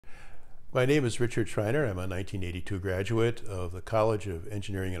My name is Richard Schreiner. I'm a 1982 graduate of the College of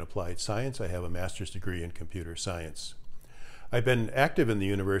Engineering and Applied Science. I have a master's degree in computer science. I've been active in the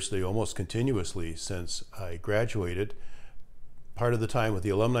university almost continuously since I graduated, part of the time with the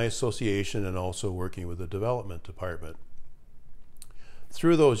Alumni Association and also working with the development department.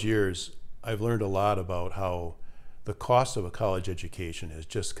 Through those years, I've learned a lot about how the cost of a college education has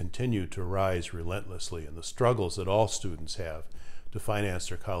just continued to rise relentlessly and the struggles that all students have to finance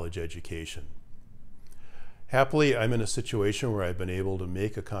their college education. Happily, I'm in a situation where I've been able to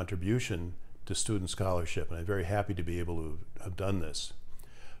make a contribution to student scholarship, and I'm very happy to be able to have done this.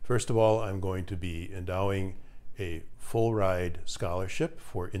 First of all, I'm going to be endowing a full ride scholarship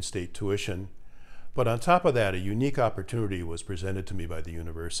for in-state tuition, but on top of that, a unique opportunity was presented to me by the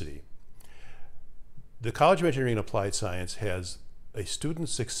university. The College of Engineering and Applied Science has a Student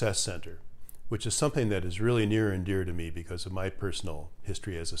Success Center, which is something that is really near and dear to me because of my personal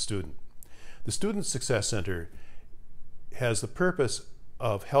history as a student. The Student Success Center has the purpose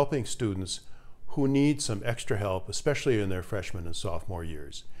of helping students who need some extra help, especially in their freshman and sophomore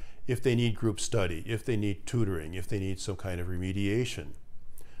years. If they need group study, if they need tutoring, if they need some kind of remediation.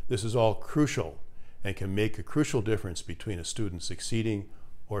 This is all crucial and can make a crucial difference between a student succeeding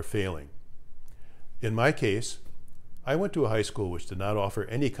or failing. In my case, I went to a high school which did not offer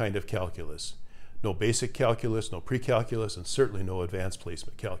any kind of calculus. No basic calculus, no pre-calculus, and certainly no advanced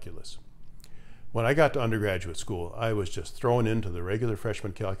placement calculus. When I got to undergraduate school, I was just thrown into the regular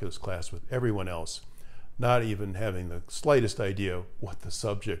freshman calculus class with everyone else, not even having the slightest idea what the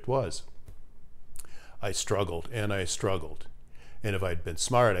subject was. I struggled and I struggled. And if I'd been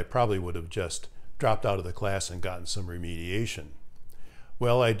smart, I probably would have just dropped out of the class and gotten some remediation.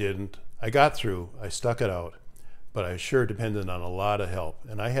 Well, I didn't. I got through, I stuck it out, but I sure depended on a lot of help,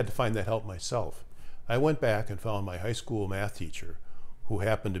 and I had to find that help myself. I went back and found my high school math teacher who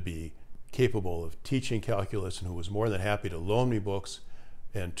happened to be capable of teaching calculus and who was more than happy to loan me books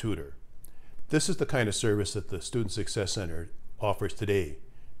and tutor. This is the kind of service that the Student Success Center offers today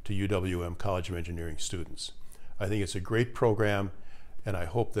to UWM College of Engineering students. I think it's a great program, and I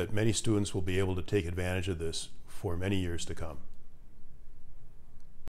hope that many students will be able to take advantage of this for many years to come.